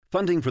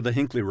Funding for the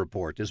Hinckley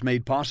Report is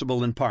made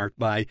possible in part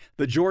by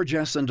the George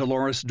S. and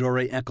Dolores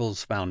Doré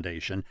Eccles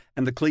Foundation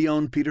and the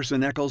Cleone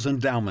Peterson Eccles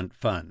Endowment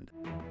Fund.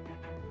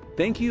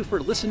 Thank you for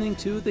listening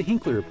to the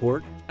Hinckley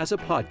Report as a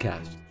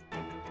podcast.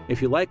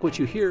 If you like what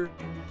you hear,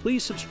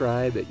 please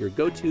subscribe at your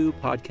go-to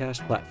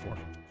podcast platform.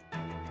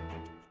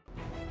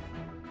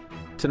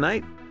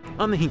 Tonight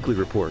on the Hinckley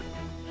Report,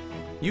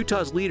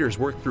 Utah's leaders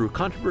work through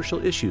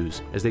controversial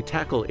issues as they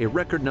tackle a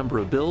record number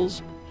of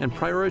bills and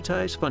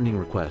prioritize funding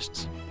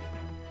requests.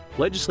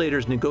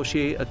 Legislators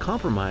negotiate a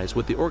compromise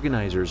with the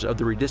organizers of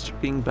the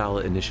redistricting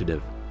ballot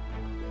initiative.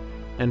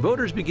 And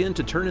voters begin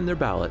to turn in their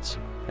ballots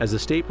as the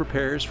state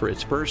prepares for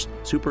its first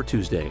Super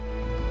Tuesday.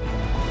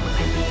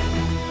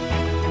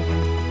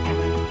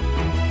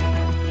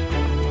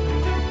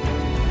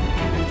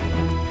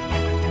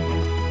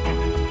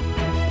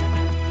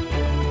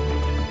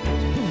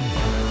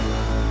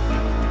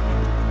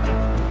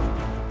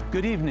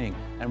 Good evening,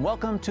 and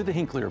welcome to the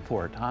Hinckley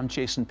Report. I'm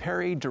Jason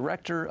Perry,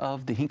 director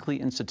of the Hinckley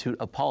Institute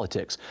of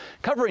Politics.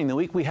 Covering the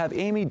week, we have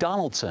Amy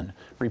Donaldson,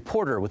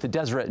 reporter with the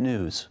Deseret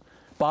News,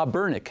 Bob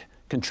Bernick,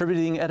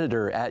 contributing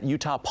editor at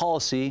Utah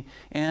Policy,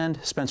 and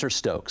Spencer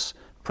Stokes,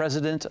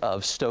 president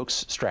of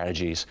Stokes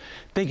Strategies.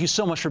 Thank you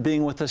so much for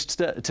being with us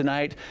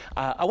tonight.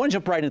 I want to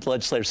jump right into the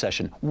legislative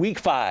session. Week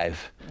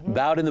 5,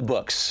 about in the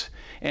books.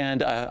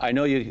 And I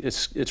know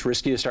it's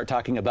risky to start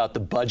talking about the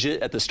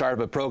budget at the start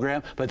of a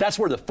program, but that's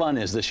where the fun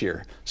is this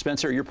year.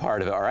 Spencer, you're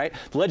part of it, all right?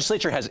 The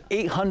legislature has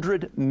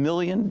 $800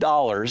 million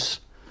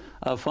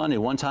of funding,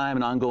 one-time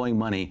and ongoing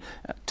money.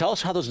 Tell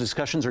us how those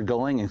discussions are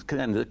going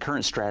and the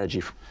current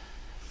strategy.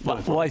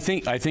 Well, I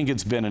think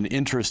it's been an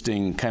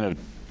interesting kind of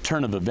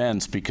turn of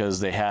events because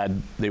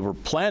they were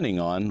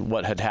planning on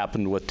what had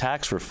happened with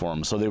tax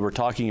reform. So they were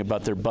talking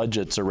about their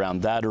budgets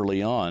around that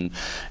early on.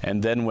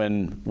 And then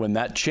when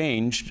that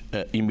changed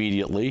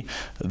immediately,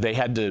 they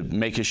had to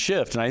make a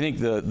shift. And I think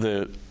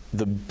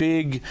the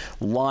big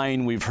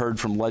line we've heard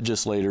from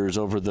legislators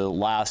over the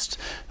last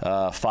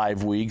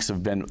 5 weeks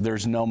have been,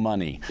 there's no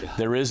money. Yeah.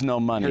 There is no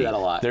money. I hear that a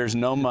lot. There's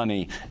no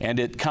money. And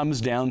it comes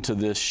down to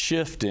this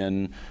shift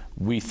in,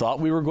 we thought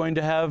we were going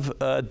to have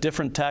a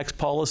different tax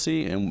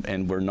policy,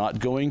 and we're not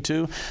going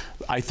to.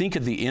 I think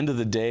at the end of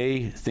the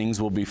day, things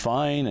will be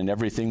fine and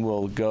everything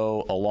will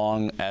go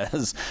along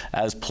as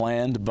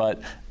planned,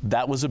 but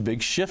that was a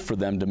big shift for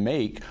them to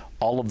make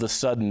all of the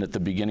sudden at the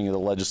beginning of the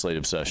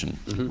legislative session.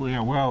 Mm-hmm.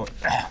 Yeah, well,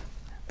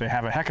 they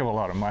have a heck of a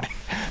lot of money.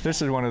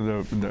 This is one of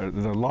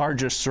the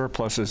largest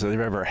surpluses they've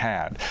ever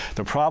had.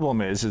 The problem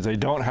is they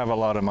don't have a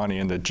lot of money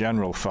in the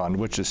general fund,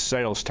 which is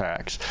sales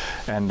tax,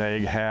 and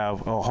they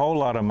have a whole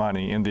lot of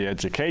money in the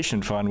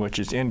education fund, which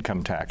is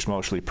income tax,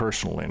 mostly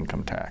personal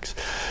income tax.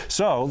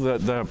 So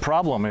the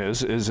problem is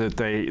that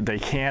they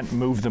can't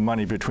move the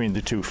money between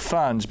the two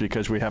funds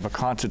because we have a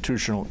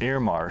constitutional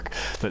earmark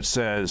that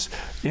says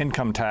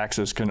income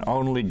taxes can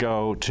only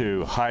go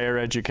to higher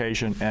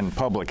education and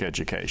public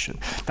education.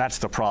 That's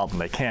the problem.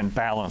 They can't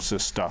balance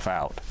this stuff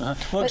out. Go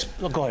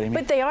ahead, Amy.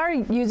 But they are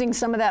using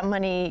some of that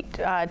money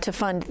to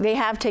fund. They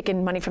have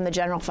taken money from the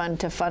general fund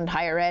to fund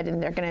higher ed,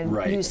 and they're going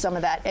to use some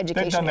of that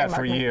education. They've done that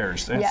for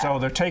years, and so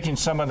they're taking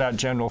some of that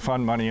general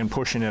fund money and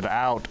pushing it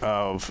out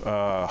of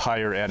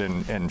higher ed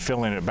and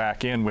filling it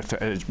back in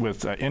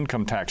with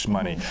income tax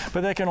money.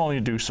 But they can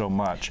only do so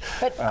much.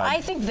 But I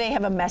think they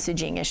have a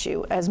messaging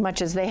issue as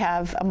much as they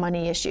have a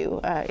money issue.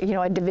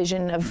 A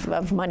division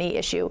of money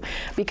issue,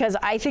 because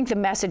I think the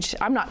message.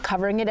 I'm not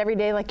covering it every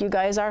day like you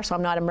guys are, so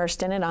I'm not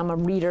immersed in it. I'm a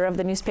reader of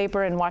the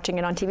newspaper and watching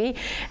it on TV,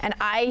 and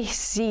I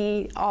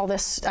see all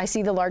this. I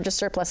see the largest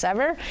surplus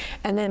ever,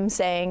 and them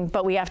saying,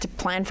 but we have to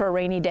plan for a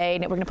rainy day,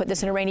 and we're going to put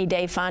this in a rainy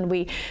day fund.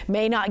 We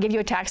may not give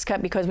you a tax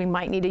cut because we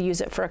might need to use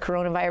it for a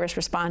coronavirus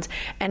response.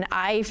 And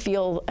I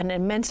feel an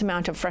immense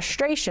amount of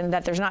frustration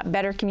that there's not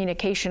better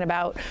communication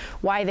about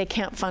why they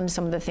can't fund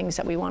some of the things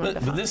that we wanted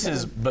to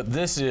fund. But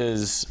this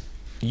is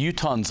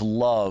Utahns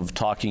love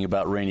talking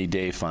about rainy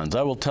day funds.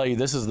 I will tell you,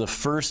 this is the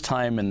first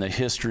time in the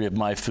history of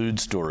my food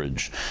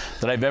storage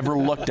that I've ever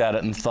looked at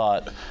it and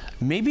thought,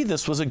 maybe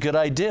this was a good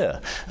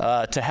idea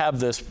to have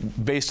this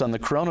based on the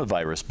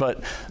coronavirus.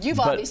 But you've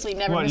obviously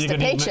never missed a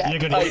paycheck.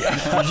 You're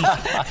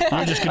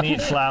just going to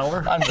eat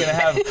flour? I'm going to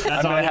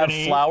have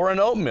flour and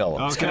oatmeal.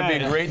 Okay. It's going to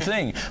be a great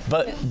thing.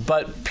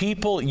 But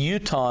people,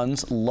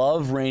 Utahns,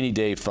 love rainy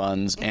day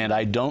funds, and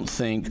I don't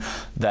think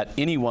that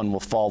anyone will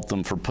fault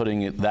them for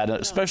putting that,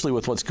 especially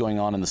with what's going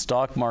on in the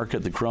stock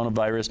market, the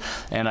coronavirus.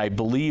 And I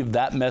believe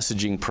that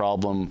messaging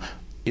problem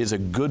is a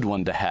good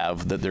one to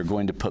have, that they're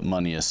going to put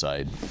money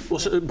aside. Well,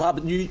 so,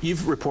 Bob,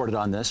 you've reported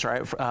on this,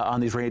 right, on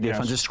these rainy day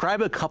funds.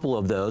 Describe a couple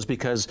of those,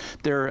 because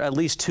there are at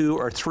least 2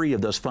 or 3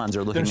 of those funds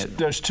are looking at.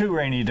 There's 2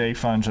 rainy day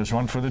funds. There's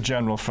one for the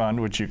general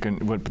fund, which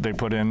they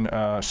put in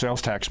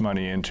sales tax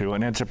money into,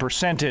 and it's a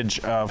percentage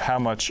of how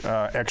much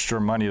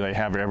extra money they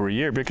have every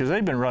year, because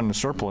they've been running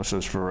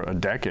surpluses for a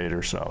decade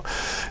or so.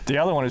 The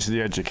other one is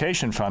the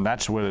education fund.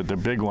 That's where the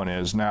big one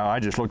is. Now,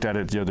 I just looked at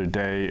it the other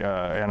day,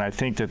 and I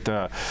think that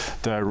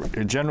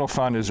the general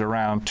fund is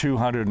around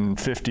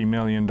 $250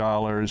 million,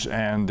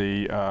 and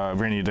the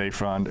rainy day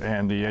fund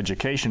and the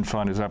education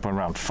fund is up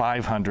around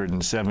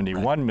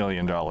 $571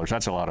 million.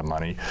 That's a lot of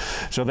money.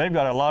 So they've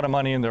got a lot of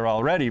money in there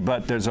already,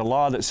 but there's a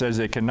law that says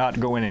they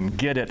cannot go in and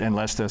get it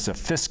unless there's a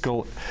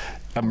fiscal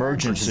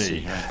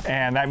emergency,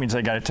 and that means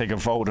they got to take a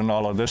vote and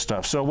all of this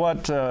stuff. So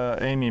what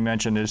Amy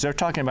mentioned is they're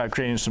talking about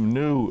creating some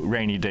new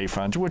rainy day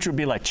funds, which would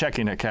be like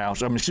checking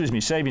accounts,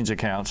 savings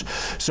accounts,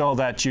 so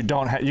that you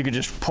don't you can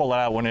just pull it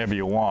out whenever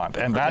you want,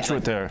 and that's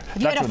what they're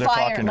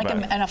talking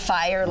about. And a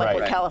fire, like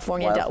what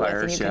California dealt with,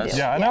 and you can do.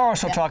 Yeah, and they're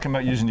also talking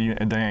about using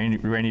the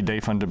rainy day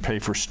fund to pay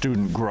for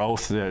student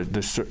growth,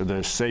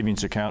 the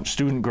savings account,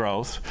 student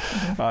growth,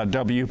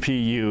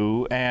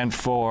 WPU, and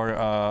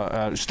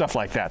for stuff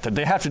like that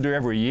they have to do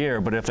every year.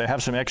 But if they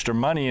have some extra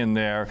money in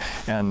there,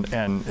 and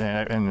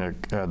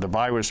the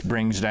virus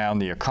brings down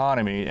the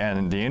economy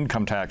and the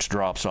income tax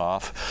drops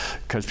off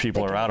because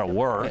people are out of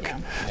work,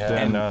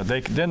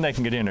 then they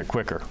can get in it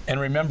quicker. And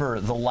remember,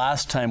 the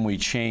last time we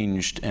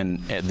changed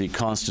the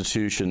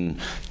Constitution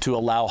to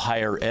allow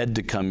higher ed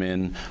to come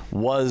in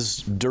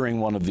was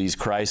during one of these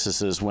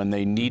crises when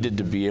they needed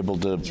to be able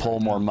to pull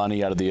more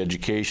money out of the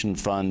education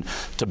fund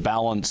to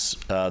balance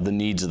the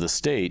needs of the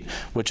state,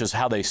 which is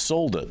how they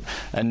sold it.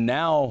 And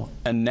now,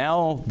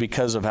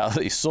 because of how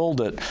they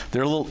sold it,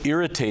 they're a little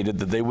irritated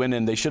that they went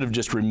in. They should have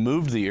just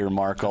removed the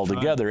earmark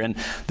altogether. And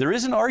there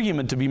is an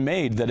argument to be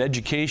made that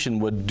education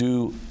would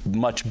do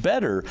much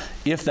better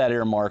if that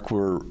earmark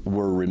were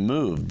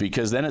removed,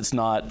 because then it's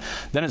not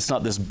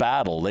this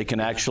battle. They can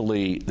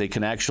actually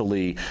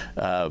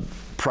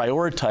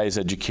prioritize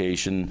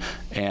education,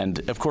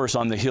 and of course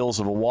on the heels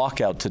of a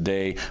walkout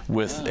today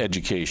with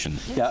education.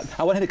 Yeah,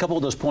 I want to hit a couple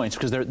of those points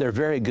because they're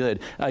very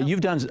good.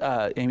 You've done,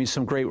 Amy,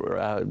 some great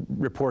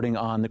reporting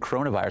on the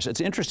coronavirus.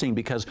 It's interesting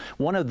because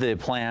one of the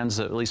plans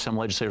that at least some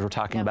legislators were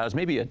talking about is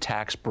maybe a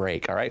tax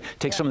break. All right,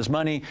 take some of this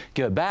money,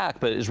 give it back.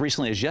 But as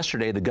recently as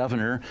yesterday, the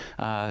governor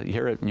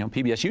here at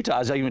PBS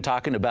Utah is even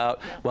talking about,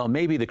 well,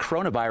 maybe the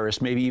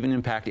coronavirus maybe even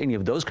impact any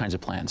of those kinds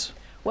of plans.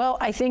 Well,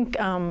 I think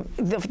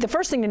the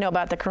first thing to know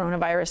about the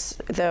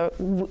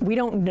coronavirus, we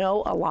don't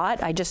know a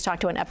lot. I just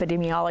talked to an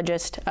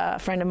epidemiologist,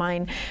 friend of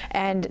mine,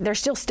 and they're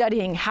still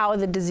studying how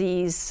the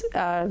disease,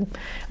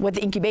 what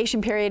the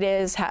incubation period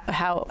is,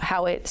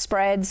 how it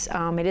spreads.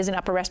 It is an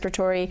upper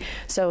respiratory,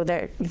 so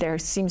there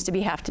seems to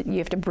be you have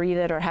to breathe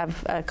it or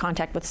have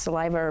contact with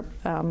saliva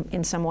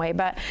in some way.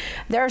 But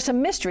there are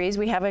some mysteries.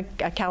 We have a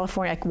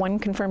California, one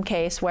confirmed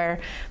case where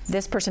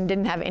this person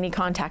didn't have any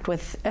contact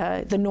with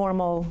the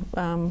normal,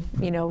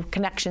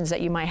 connections that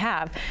you might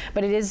have,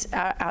 but it is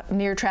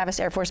near Travis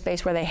Air Force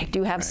Base where they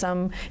do have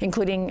some,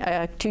 including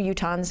 2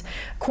 Utahns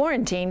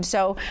quarantined.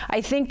 So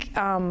I think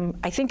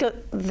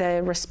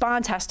the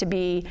response has to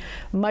be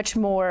much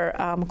more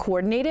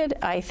coordinated.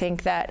 I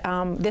think that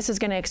this is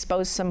going to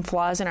expose some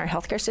flaws in our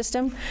healthcare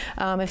system.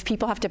 If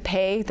people have to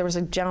pay, there was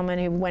a gentleman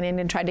who went in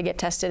and tried to get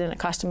tested, and it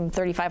cost him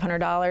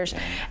 $3,500.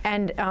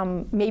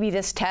 And maybe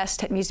this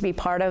test needs to be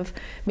part of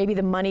maybe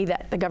the money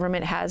that the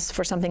government has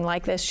for something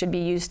like this should be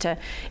used to,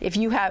 if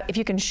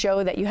you can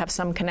show that you have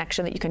some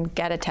connection, that you can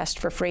get a test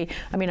for free.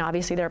 I mean,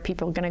 obviously there are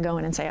people going to go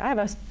in and say, I have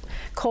a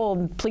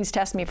cold, please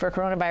test me for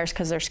coronavirus,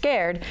 because they're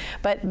scared.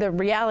 But the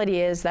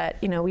reality is that,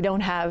 we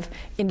don't have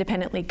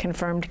independently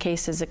confirmed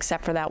cases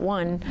except for that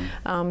one.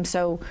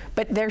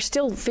 But they're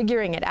still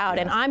figuring it out.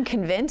 And I'm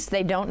convinced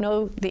they don't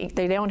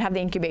have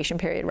the incubation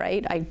period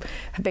right. I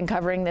have been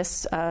covering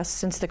this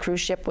since the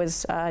cruise ship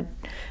was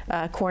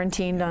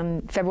quarantined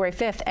on February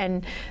 5th.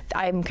 And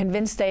I'm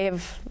convinced they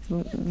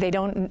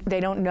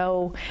don't know.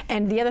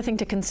 And the other thing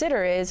to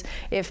consider is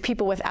if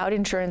people without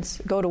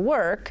insurance go to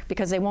work,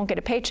 because they won't get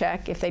a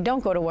paycheck if they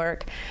don't go to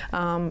work,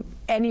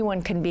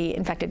 anyone can be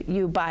infected.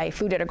 You buy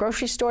food at a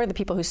grocery store, the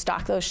people who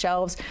stock those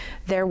shelves,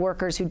 they're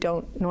workers who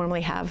don't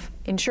normally have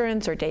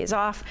insurance or days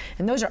off.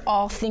 And those are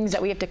all things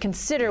that we have to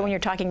consider when you're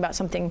talking about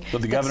something.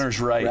 But the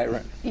governor's right.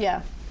 Right.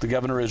 Yeah. The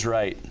governor is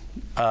right.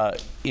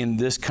 In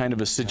this kind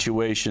of a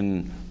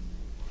situation,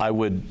 I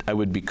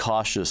would be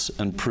cautious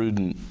and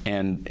prudent,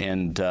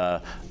 and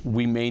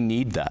we may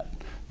need that,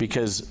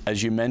 because,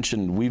 as you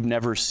mentioned, we've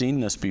never seen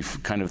this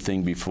kind of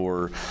thing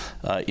before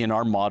in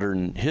our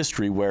modern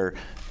history, where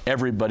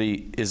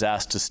everybody is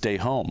asked to stay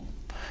home,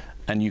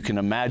 and you can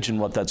imagine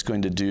what that's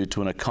going to do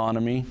to an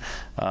economy,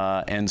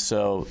 and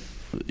so,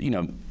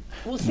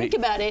 Well, think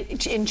about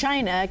it. In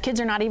China, kids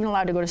are not even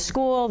allowed to go to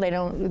school.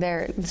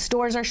 Their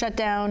stores are shut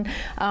down,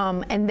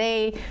 and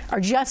they are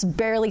just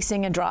barely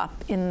seeing a drop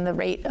in the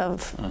rate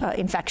of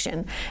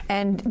infection.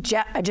 And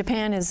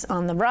Japan is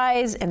on the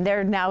rise, and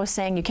they're now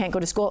saying you can't go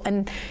to school.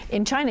 And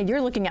in China,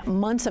 you're looking at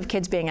months of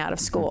kids being out of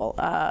school,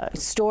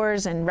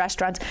 stores and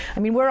restaurants. I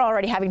mean, we're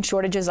already having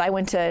shortages. I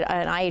went to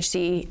an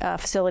IHC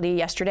facility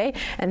yesterday,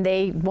 and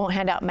they won't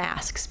hand out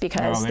masks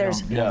because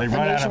there's they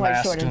run out of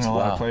masks in a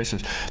lot of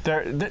places.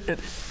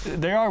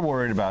 They are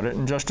worried about it,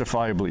 and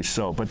justifiably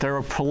so. But there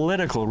are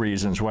political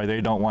reasons why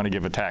they don't want to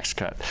give a tax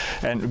cut.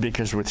 And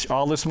because with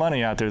all this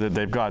money out there that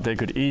they've got, they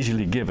could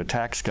easily give a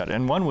tax cut.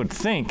 And one would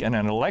think in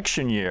an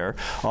election year,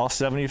 all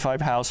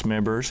 75 House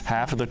members,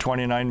 half of the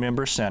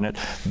 29-member Senate,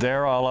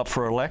 they're all up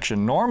for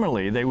election.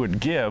 Normally, they would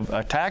give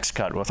a tax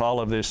cut with all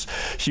of this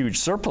huge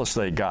surplus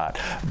they got.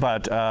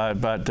 But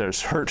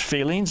there's hurt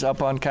feelings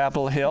up on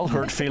Capitol Hill,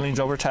 hurt feelings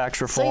over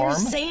tax reform.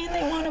 So you're saying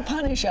they want to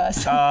punish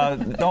us?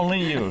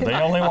 Only you. They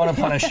only want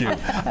to punish you.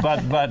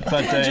 But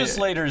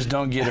legislators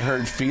don't get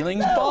hurt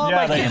feelings, Bob.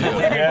 Yeah, I can't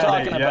believe you're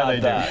talking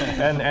about that.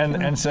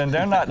 And so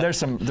they're not. There's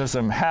some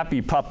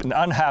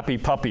unhappy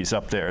puppies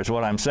up there, is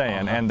what I'm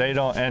saying, and they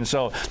don't. And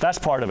so that's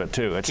part of it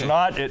too. It's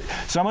not.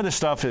 Some of the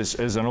stuff is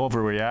an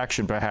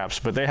overreaction perhaps,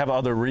 but they have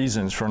other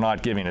reasons for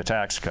not giving a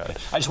tax cut.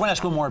 I just want to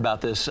ask one more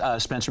about this,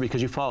 Spencer,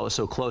 because you follow us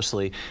so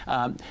closely.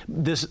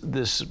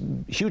 This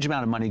huge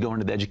amount of money going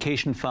to the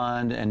education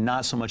fund and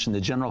not so much in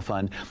the general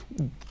fund.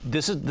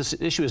 This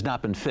issue has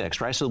not been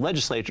fixed, right? So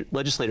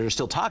legislators are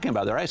still talking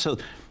about that, right? So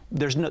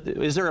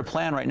is there a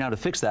plan right now to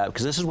fix that?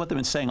 Because this is what they've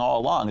been saying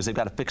all along: is they've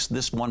got to fix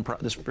this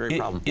very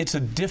problem. It's a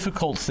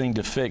difficult thing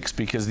to fix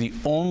because the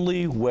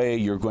only way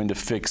you're going to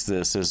fix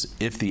this is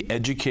if the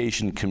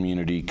education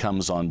community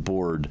comes on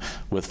board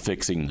with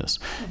fixing this.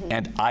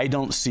 And I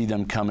don't see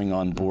them coming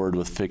on board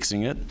with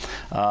fixing it.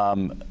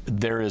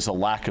 There is a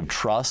lack of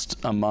trust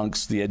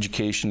amongst the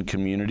education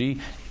community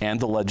and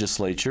the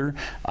legislature.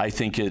 I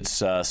think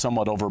it's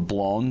somewhat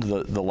overblown,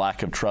 the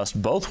lack of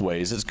trust both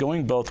ways. It's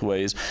going both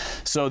ways.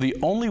 So the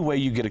only way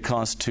you get a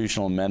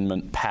constitutional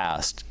amendment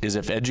passed is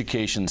if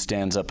education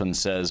stands up and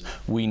says,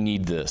 we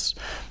need this.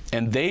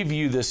 And they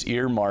view this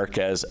earmark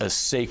as a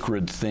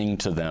sacred thing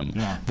to them.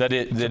 Yeah.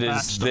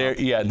 It's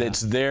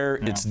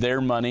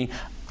their money.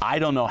 I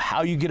don't know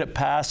how you get it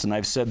passed, and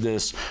I've said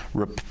this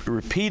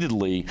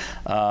repeatedly.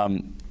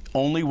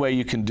 Only way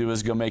you can do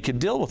is go make a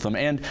deal with them.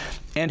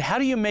 And how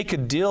do you make a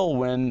deal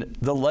when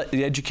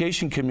the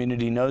education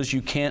community knows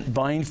you can't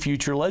bind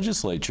future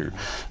legislative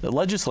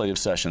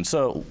session,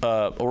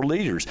 or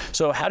leaders?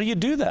 So how do you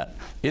do that?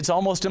 It's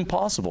almost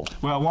impossible.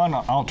 Well, one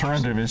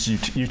alternative is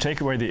you take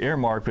away the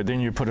earmark, but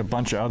then you put a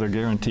bunch of other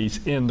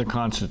guarantees in the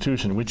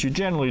Constitution, which you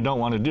generally don't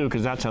want to do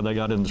because that's how they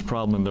got in this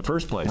problem in the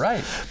first place.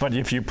 Right. But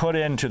if you put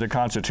into the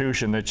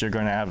Constitution that you're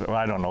going to have,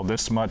 I don't know,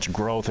 this much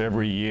growth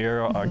every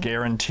year,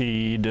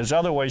 guaranteed, there's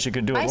other ways you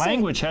can do it.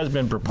 Language has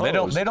been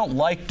proposed. They don't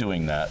like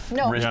doing that.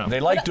 No. Yeah. They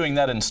like doing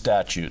that in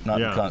statute,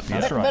 not in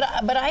That's right.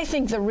 But I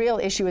think the real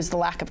issue is the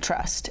lack of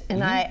trust.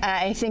 And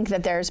I think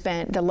that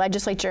the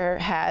legislature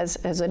has,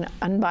 as an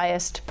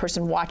unbiased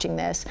person watching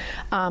this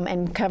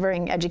and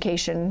covering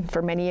education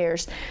for many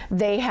years,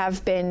 they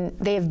have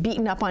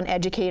beaten up on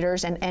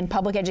educators and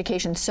public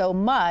education so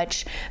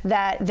much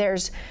that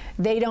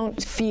they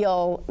don't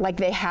feel like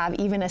they have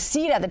even a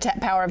seat at the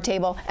power of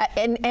table.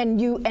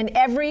 And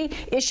every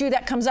issue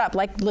that comes up,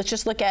 like let's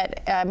just look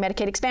at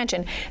Medicaid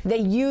expansion, they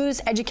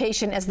use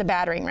education as the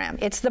battering ram.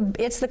 It's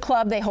the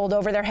club they hold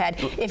over their head.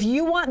 If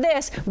you want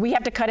this, we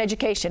have to cut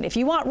education. If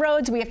you want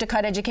roads, we have to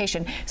cut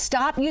education.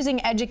 Stop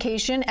using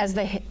education as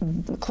the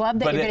club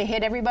that you're going to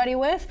hit everybody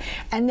with,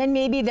 and then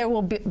maybe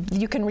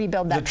you can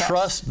rebuild that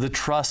trust. The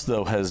trust,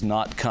 though, has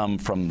not come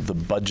from the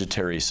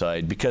budgetary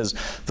side because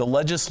the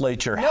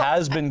legislature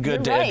has been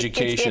good to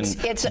education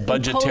it's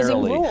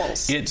budgetarily.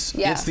 Rules.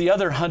 It's the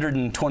other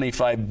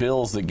 125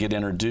 bills that get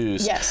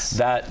introduced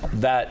that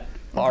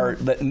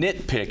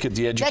nitpick at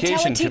the education community. That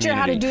tell a teacher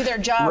how to do their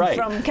job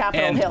from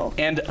Capitol Hill.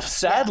 And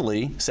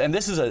sadly, and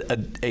this is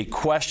a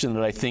question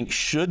that I think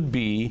should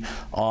be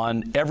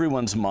on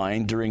everyone's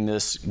mind during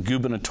this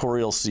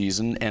gubernatorial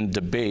season and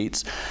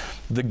debates,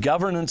 the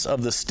governance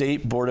of the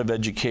State Board of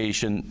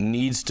Education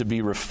needs to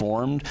be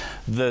reformed.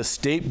 The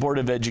State Board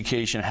of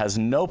Education has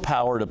no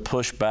power to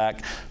push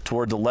back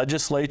toward the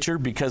legislature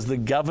because the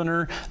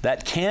governor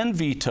that can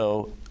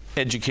veto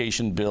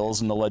education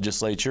bills in the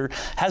legislature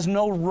has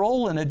no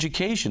role in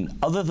education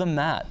other than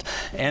that.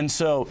 And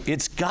so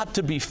it's got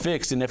to be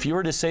fixed. And if you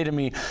were to say to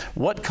me,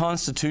 what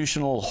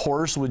constitutional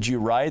horse would you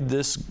ride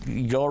this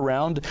go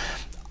around?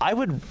 I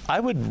would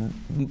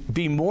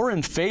be more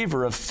in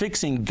favor of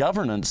fixing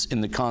governance in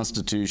the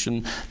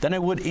Constitution than I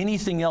would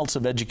anything else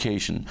of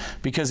education,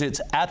 because it's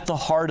at the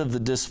heart of the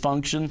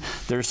dysfunction.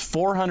 There's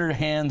 400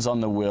 hands on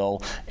the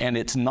wheel, and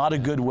it's not a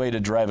good way to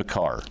drive a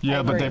car.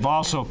 Yeah, but they've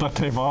also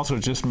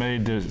just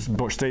made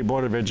the State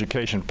Board of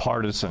Education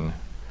partisan.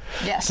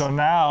 Yes. So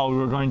now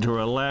we're going to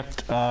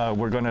elect our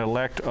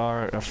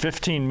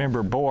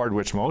 15-member board,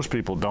 which most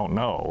people don't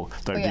know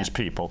these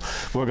people.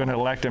 We're going to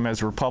elect them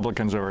as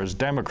Republicans or as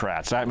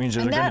Democrats. That means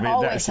there's going to be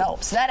always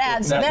helps. That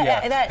adds.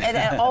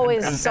 That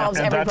always solves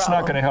every problem. That's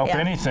not going to help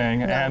anything.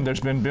 No. And there's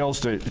been bills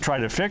to try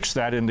to fix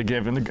that and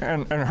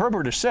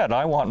Herbert has said,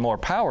 I want more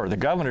power. The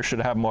governor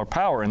should have more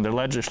power, and the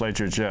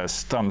legislature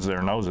just thumbs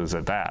their noses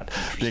at that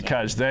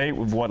because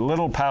what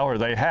little power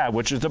they have,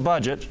 which is the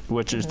budget,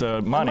 which is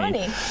the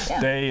money.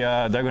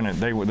 They're going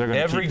to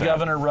Every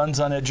governor runs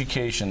on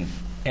education.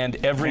 and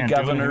every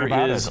governor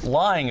is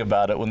lying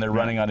about it when they're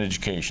running on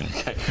education.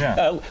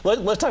 Yeah.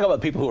 Let's talk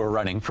about people who are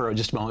running for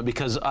just a moment,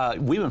 because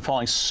we've been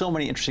following so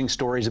many interesting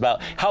stories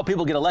about how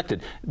people get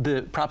elected.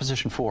 The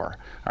Proposition 4,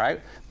 all right?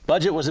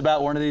 Budget was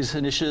about one of these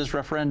initiatives,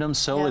 referendums,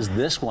 so is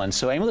this one.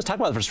 So Amy, let's talk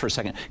about this for a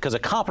second, because a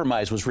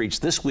compromise was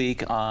reached this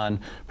week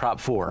on Prop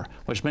 4,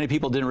 which many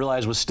people didn't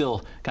realize was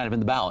still kind of in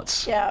the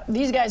ballots. Yeah,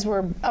 these guys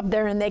were up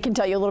there and they can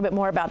tell you a little bit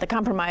more about the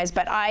compromise,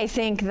 but I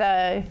think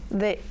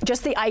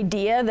just the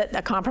idea that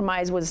the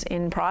compromise was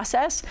in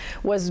process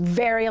was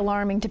very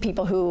alarming to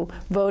people who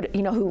voted,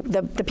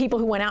 the people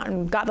who went out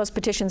and got those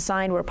petitions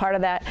signed were part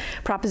of that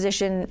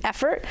proposition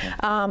effort,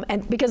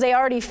 and because they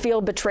already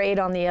feel betrayed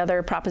on the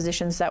other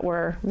propositions that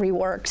were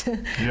reworked.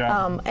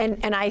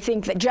 And I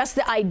think that just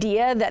the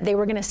idea that they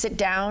were going to sit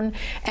down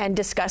and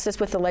discuss this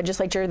with the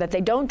legislature that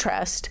they don't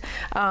trust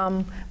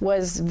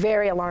was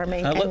very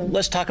alarming.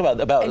 Let's talk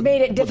about it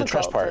made it the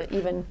trust difficult part. to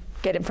even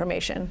get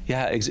information.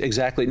 Yeah,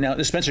 exactly. Now,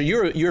 Spencer,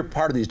 you're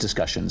part of these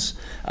discussions.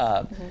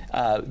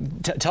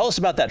 Tell us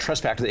about that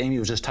trust factor that Amy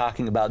was just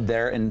talking about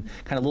there, and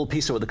kind of a little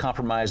piece of what the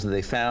compromise that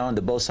they found,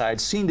 that both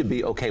sides seem to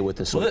be okay with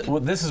this. Well,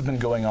 this has been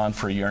going on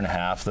for a year and a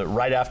half. That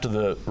right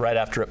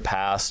after it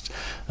passed,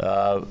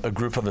 a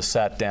group of us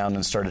sat down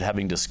and started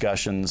having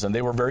discussions, and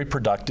they were very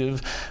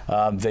productive.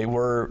 They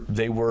were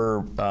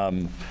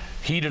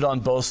heated on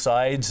both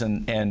sides,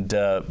 and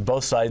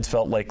both sides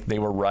felt like they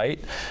were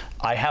right.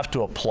 I have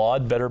to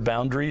applaud Better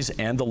Boundaries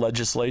and the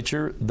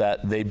legislature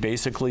that they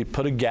basically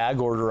put a gag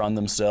order on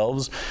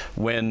themselves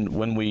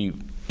when we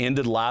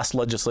ended last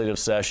legislative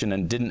session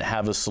and didn't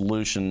have a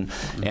solution,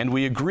 and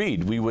we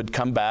agreed we would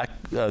come back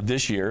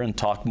this year and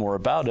talk more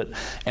about it,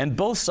 and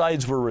both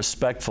sides were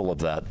respectful of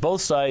that.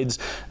 Both sides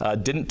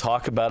didn't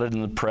talk about it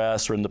in the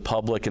press or in the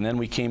public, and then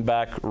we came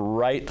back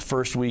right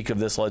first week of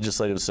this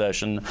legislative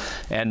session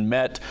and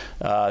met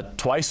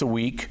twice a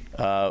week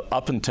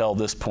up until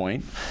this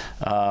point.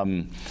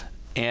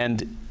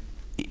 And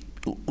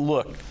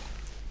look,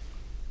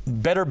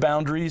 Better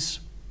Boundaries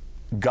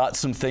got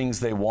some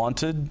things they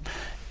wanted,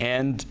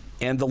 and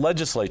the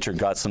legislature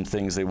got some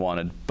things they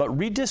wanted. But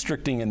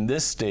redistricting in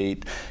this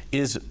state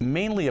is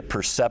mainly a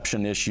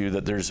perception issue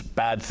that there's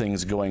bad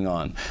things going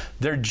on.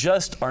 There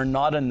just are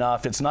not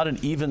enough. It's not an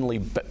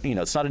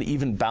it's not an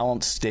even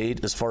balanced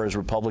state as far as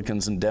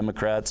Republicans and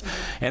Democrats.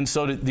 And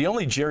so the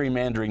only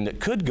gerrymandering that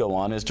could go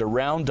on is to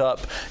round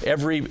up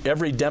every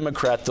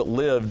Democrat that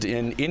lived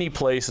in any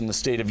place in the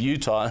state of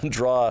Utah and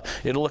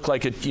it'll look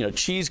like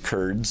cheese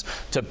curds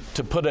to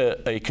put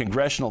a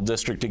congressional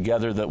district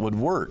together that would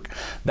work.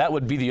 That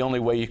would be the only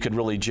way you could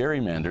really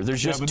gerrymander.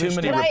 There's just too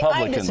many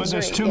Republicans. But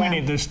there's too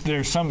many.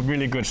 There's some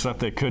really good stuff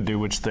they could do,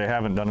 which they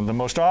haven't done. And the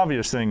most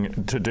obvious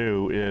thing to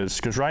do is,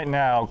 because right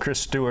now Chris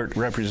Stewart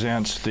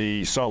represents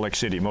the Salt Lake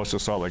City, most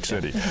of Salt Lake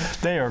City.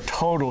 They are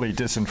totally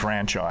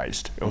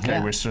disenfranchised. With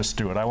Chris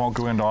Stewart. I won't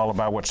go into all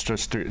about what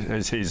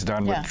he's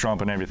done with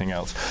Trump and everything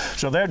else.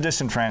 So they're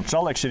disenfranchised.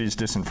 Salt Lake City is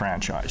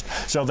disenfranchised.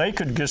 So they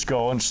could just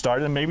go and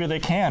start, and maybe they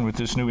can with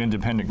this new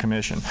independent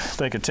commission.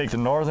 They could take the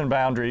northern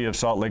boundary of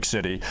Salt Lake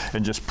City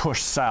and just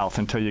push south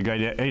until you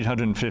get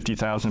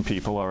 850,000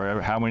 people,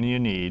 or how many you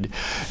need,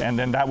 and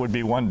then that would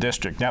be one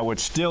district. Now, it would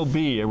still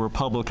be a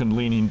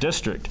Republican-leaning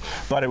district,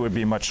 but it would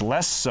be much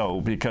less so,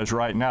 because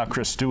right now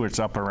Chris Stewart's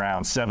up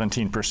around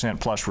 17%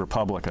 plus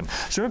Republican.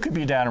 So it could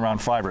be down around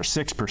 5 or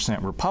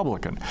 6%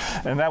 Republican,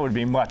 and that would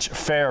be much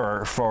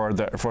fairer for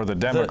the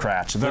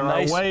Democrats. There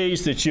are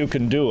ways that you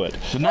can do it.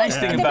 The nice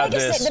thing about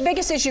this... The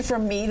biggest issue for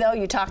me, though,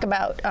 you talk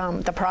about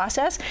the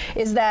process,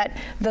 is that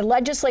the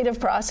legislative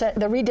process,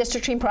 the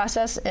redistricting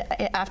process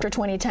after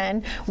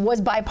 2010 was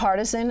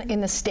bipartisan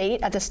in the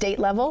state, at the state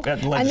level.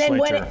 At the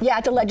legislature. And then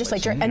at the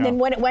legislature. And then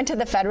when it went to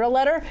the federal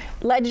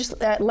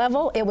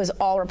level, it was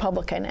all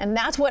Republican. And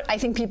that's what I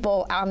think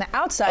people on the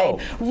outside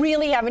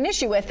really have an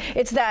issue with.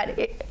 It's that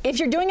if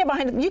you're doing it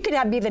you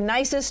could be the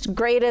nicest,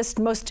 greatest,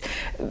 most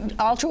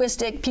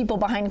altruistic people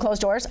behind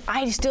closed doors.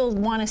 I still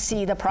want to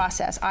see the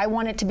process. I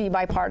want it to be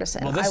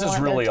bipartisan. Well, this is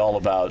really all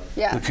about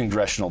the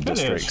congressional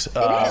districts.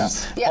 It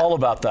is. All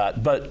about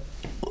that. But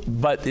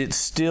it's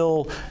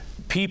still...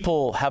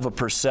 People have a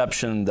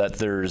perception that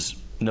there's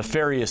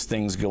nefarious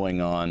things going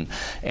on,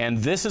 and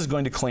this is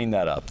going to clean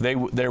that up.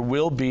 There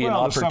will be an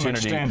opportunity.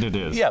 To some extent it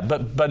is. Yeah,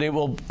 but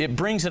it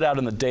brings it out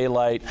in the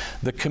daylight.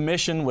 The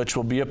commission, which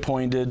will be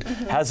appointed,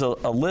 has a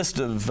list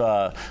of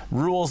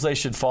rules they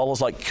should follow,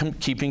 like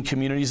keeping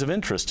communities of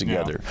interest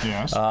together.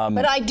 Yeah. Yes.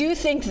 But I do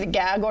think the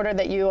gag order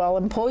that you all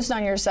imposed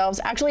on yourselves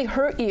actually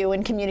hurt you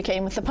in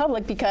communicating with the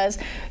public, because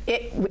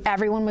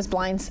everyone was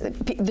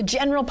the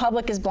general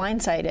public is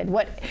blindsided.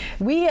 What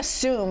we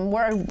assume,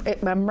 we're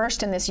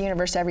immersed in this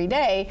universe every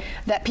day, say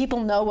that people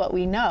know what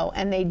we know,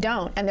 and they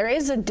don't. And there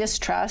is a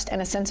distrust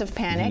and a sense of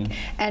panic,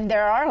 and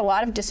there are a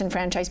lot of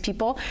disenfranchised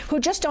people who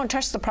just don't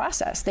trust the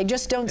process. They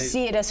just don't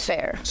see it as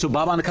fair. So,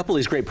 Bob, on a couple of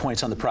these great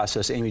points on the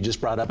process Amy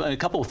just brought up, and a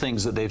couple of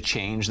things that they've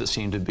changed that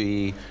seem to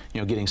be,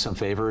 getting some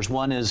favors.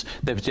 One is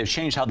they've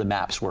changed how the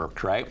maps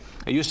worked, right?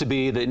 It used to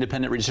be the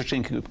Independent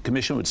Redistricting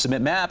Commission would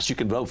submit maps, you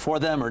can vote for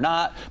them or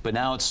not, but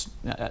now it's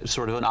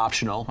sort of an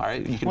optional, all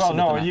right? You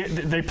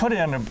can they put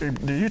in,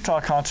 the Utah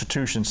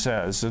Constitution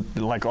says, that,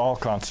 like all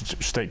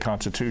state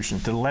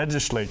constitutions, the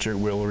legislature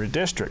will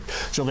redistrict.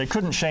 So they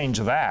couldn't change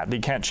that. They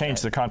can't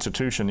change the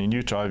Constitution in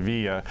Utah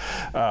via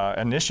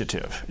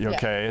initiative,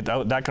 okay?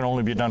 That can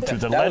only be done through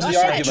the legislature.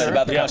 That was the argument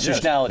about the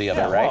constitutionality of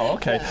it, right? Oh,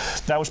 okay.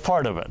 That was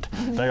part of it.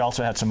 They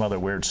also had some other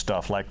weird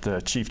stuff, like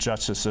the Chief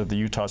Justice of the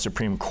Utah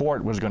Supreme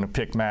Court was going to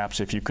pick maps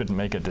if you couldn't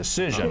make a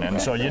decision.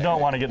 And so you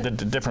don't want to get the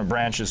different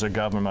branches of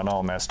government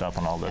all messed up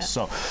and all this.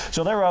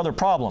 So there are other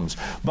problems.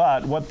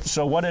 But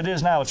what it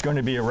is now, it's going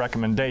to be a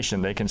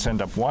recommendation. They can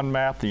send up one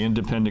map, the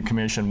Independent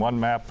Commission, one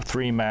map,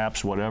 3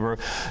 maps, whatever,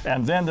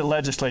 and then the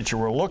legislature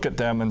will look at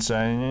them and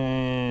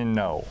say,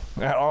 no,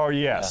 or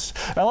yes.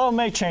 Well, it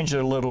may change it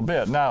a little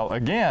bit. Now,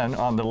 again,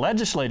 on the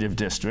legislative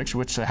districts,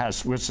 which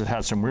has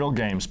some real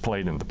games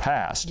played in the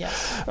past,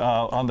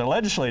 on the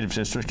legislative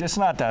district, it's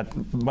not that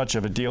much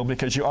of a deal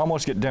because you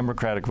almost get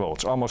Democratic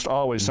votes. Almost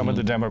always some of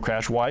the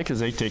Democrats. Why? Because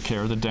they take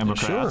care of the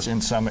Democrats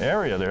in some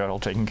area. They're all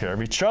taking care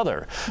of each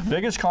other.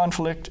 Biggest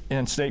conflict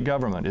in state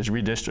government is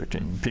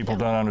redistricting. People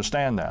don't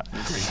understand that.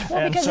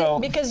 Well,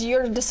 because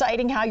you're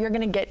deciding how you're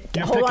going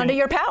to hold on to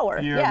your power.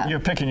 You're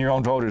picking your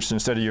own voters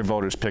instead of your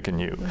voters picking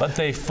you. But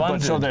they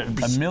funded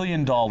 $1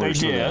 million for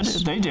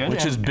this. They did.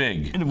 Which is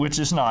big. Which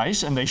is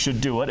nice, and they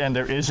should do it. And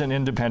there is an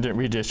independent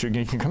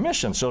redistricting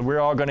commission, so we're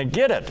all going to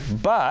get it.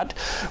 But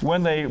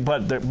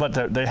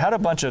they had a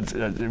bunch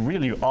of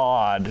really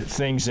odd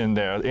things in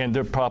there in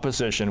their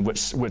proposition,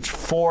 which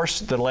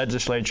forced the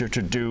legislature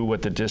to do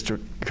what the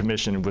district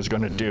commission was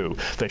going to do.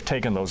 They've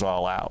taken those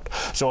all out.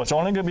 So it's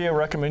only going to be a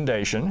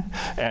recommendation.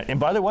 And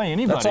by the way,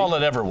 anybody. That's all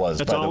it ever was.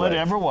 That's all it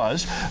ever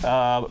was.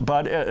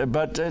 But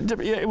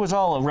it was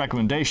all a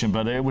recommendation.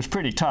 But it was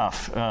pretty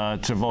tough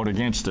to vote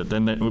against it.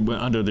 Then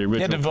under the original.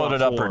 You had to vote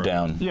it up or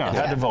down. Yeah,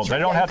 had to vote. They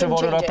don't have to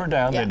vote it up or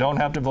down. They don't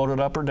have to vote it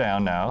up or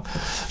down now.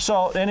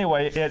 So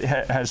anyway, it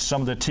has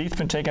some of the teeth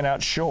been taken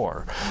out,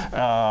 sure,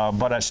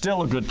 but it's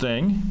still a good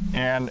thing,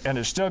 and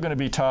it's still going to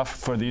be tough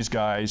for these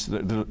guys,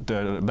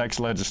 the next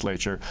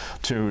legislature,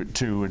 to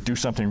do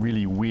something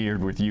really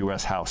weird with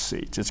U.S. House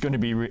seats. It's going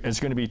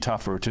to be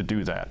tougher to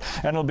do that,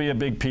 and it'll be a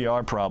big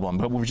PR problem.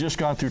 But we've just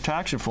gone through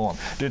tax reform.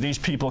 Do these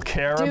people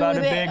care about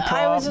a big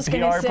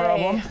PR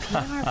problem?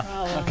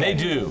 They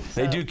do.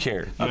 They do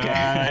care. Okay.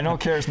 I don't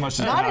care as much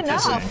as not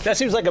enough. That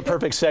seems like a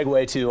perfect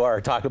segue to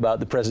our talk about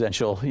the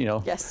presidential,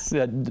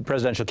 the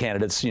presidential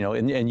candidates,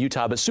 in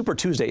Utah, but Super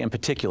Tuesday in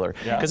particular,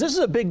 because this is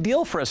a big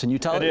deal for us in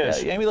Utah. It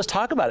is. Amy, let's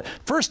talk about it.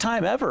 First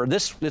time ever.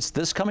 It's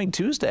this coming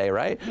Tuesday,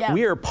 right? Yeah.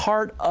 We are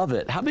part of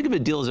it. How big of a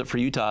deal is it for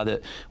Utah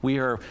that we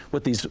are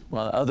with these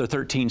other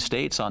 13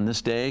 states on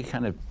this day,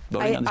 kind of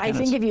voting on these candidates?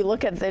 I think if you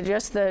look at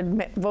just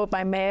the vote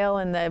by mail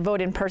and the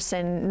vote in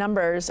person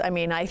numbers,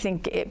 I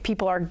think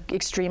people are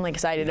extremely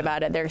excited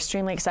about it. They're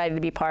extremely excited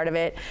to be part of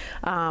it.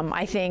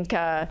 I think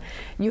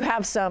you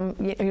have some.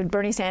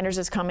 Bernie Sanders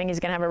is coming. He's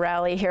going to have a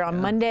rally here on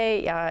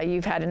Monday.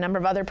 You've had a number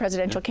of other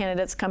presidential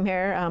candidates come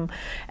here.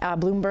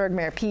 Bloomberg,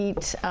 Mayor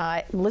Pete,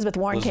 Elizabeth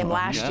Warren came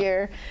last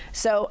year.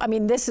 So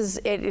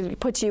it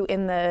puts you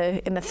in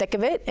the thick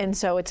of it, and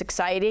so it's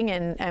exciting.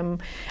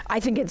 And I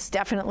think it's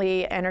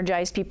definitely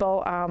energized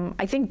people.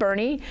 I think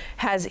Bernie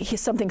has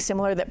something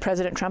similar that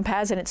President Trump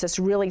has, and it's this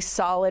really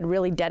solid,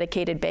 really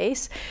dedicated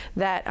base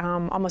that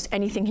almost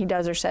anything he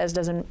does or says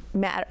doesn't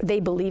matter. They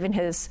believe in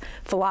his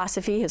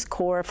philosophy, his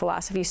core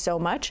philosophy so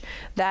much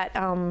that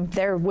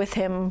they're with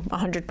him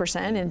 100%,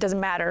 and it doesn't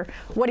matter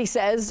what he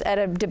says at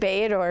a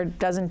debate or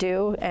doesn't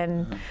do.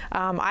 And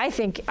I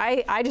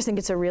just think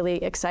it's a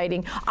really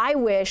exciting. I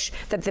wish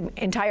that the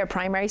entire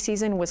primary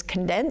season was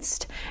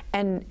condensed,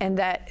 and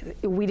that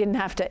we didn't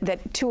have to,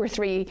 that 2 or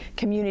 3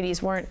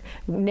 communities weren't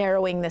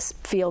narrowing this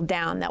field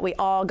down, that we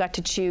all got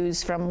to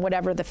choose from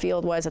whatever the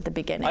field was at the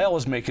beginning. I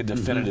always make a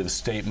definitive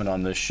statement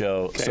on this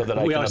show so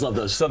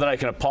that I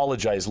can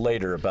apologize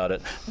later about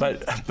it.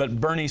 But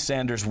Bernie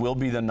Sanders will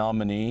be the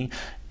nominee,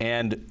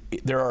 and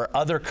there are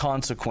other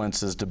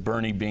consequences to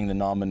Bernie being the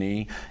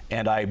nominee,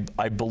 and I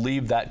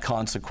believe that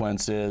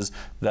consequence is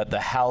that the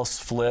House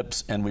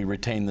flips and we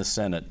retain the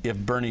Senate if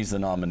Bernie's the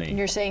nominee. And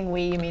you're saying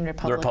we, you mean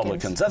Republicans? The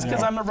Republicans. That's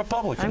because I'm a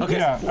Republican. Go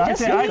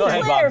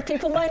ahead, Bob.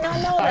 People might not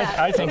know that.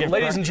 I think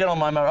ladies and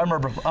gentlemen, I'm a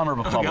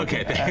Republican.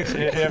 Okay.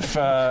 If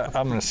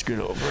I'm going to scoot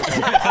over.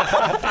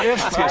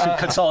 Let's get some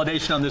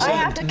consolidation on this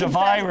end.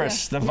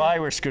 The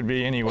virus could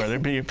be anywhere.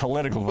 There'd be a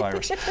political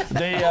virus. I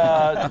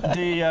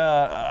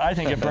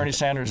think if Bernie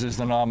Sanders is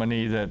the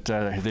nominee,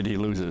 that he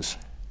loses.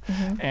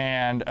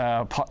 and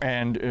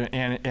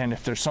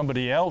if there's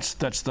somebody else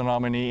that's the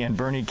nominee and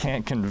Bernie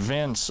can't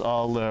convince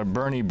all the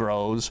Bernie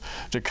bros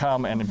to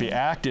come and be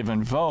active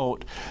and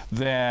vote,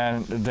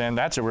 then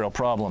that's a real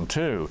problem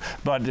too.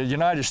 But the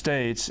United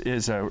States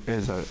is a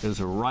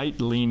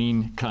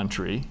right-leaning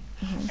country.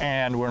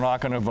 And we're not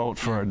going to vote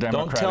for a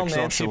Democratic Don't tell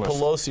socialist.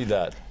 Nancy Pelosi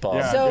that, Bob.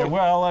 Yeah, So-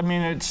 well, I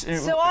mean,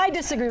 So I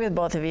disagree with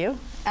both of you.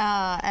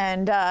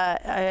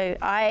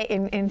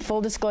 In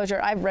full disclosure,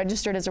 I've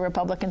registered as a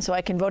Republican so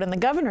I can vote in the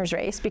governor's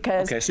race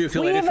because Okay, so you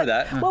feel affiliated for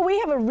that? Well, we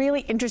have a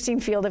really interesting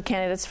field of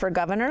candidates for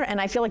governor,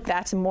 and I feel like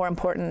that's more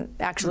important,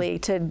 actually,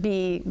 to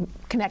be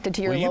connected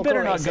to your local you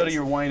better races. not go to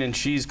your wine and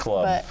cheese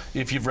club But-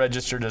 if you've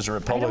registered as a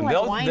Republican.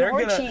 like wine they're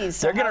or gonna, cheese,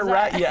 so They're going to how's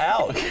rat that? you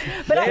out.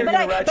 But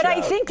I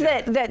think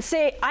that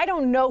say I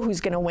don't know who's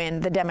going to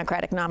win the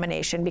Democratic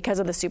nomination because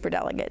of the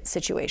superdelegate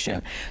situation.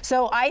 Yeah.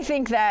 So I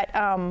think that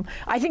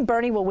I think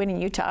Bernie will win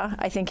in Utah.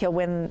 I think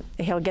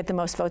he'll get the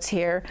most votes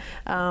here.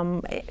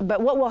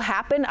 But what will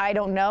happen, I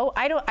don't know.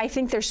 I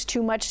think there's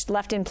too much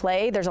left in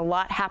play. There's a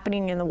lot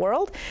happening in the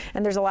world,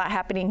 and there's a lot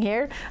happening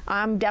here.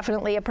 I'm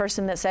definitely a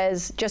person that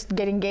says just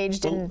get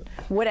engaged in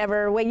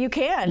whatever way you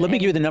can. Let me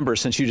give you the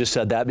numbers since you just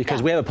said that,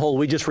 because we have a poll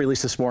we just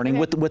released this morning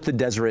with the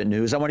Deseret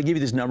News. I want to give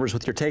you these numbers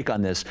with your take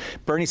on this.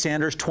 Bernie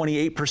Sanders,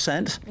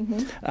 28%.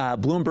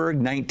 Bloomberg,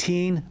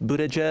 19%.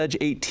 Buttigieg,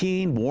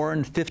 18%.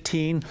 Warren,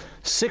 15%.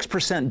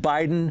 6%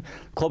 Biden.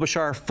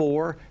 Klobuchar,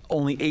 4%.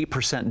 Only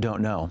 8%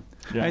 don't know.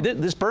 Yeah. I mean,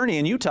 this Bernie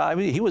in Utah, I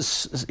mean, he won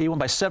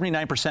by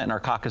 79% in our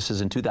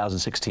caucuses in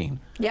 2016.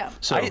 Yeah.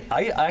 So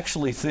I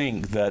actually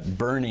think that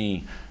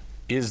Bernie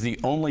is the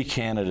only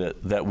candidate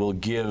that will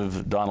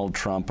give Donald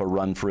Trump a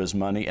run for his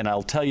money, and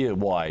I'll tell you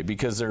why.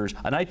 Because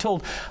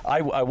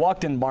I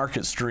walked in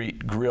Market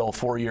Street Grill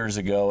 4 years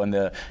ago, and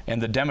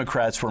the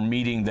Democrats were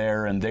meeting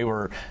there, and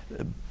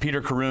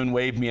Peter Caroon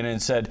waved me in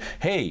and said,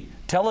 "Hey,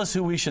 tell us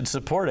who we should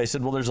support." I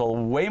said, well, there's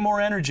way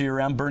more energy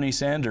around Bernie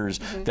Sanders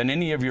than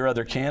any of your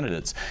other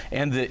candidates.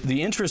 And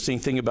the interesting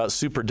thing about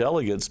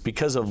superdelegates,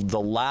 because of the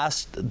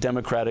last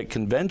Democratic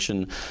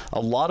convention, a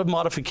lot of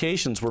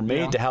modifications were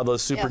made to how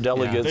those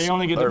superdelegates. They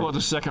only get to vote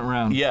the second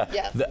round.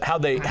 How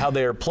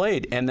they are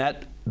played, and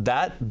that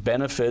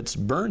benefits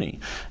Bernie.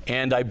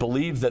 And I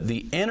believe that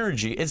the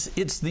energy,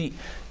 it's the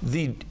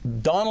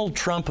Donald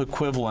Trump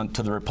equivalent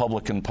to the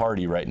Republican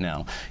Party right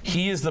now.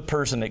 He is the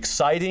person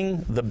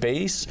exciting the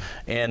base,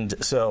 and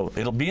so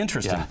it'll be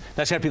interesting. Yeah.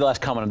 That's going to be the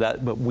last comment on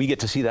that, but we get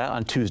to see that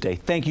on Tuesday.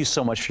 Thank you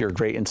so much for your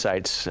great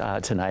insights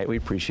tonight. We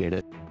appreciate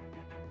it.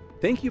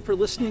 Thank you for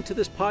listening to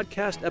this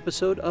podcast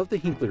episode of The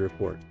Hinckley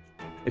Report.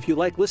 If you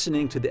like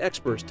listening to the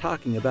experts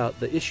talking about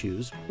the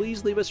issues,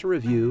 please leave us a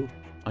review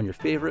on your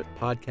favorite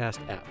podcast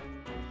app.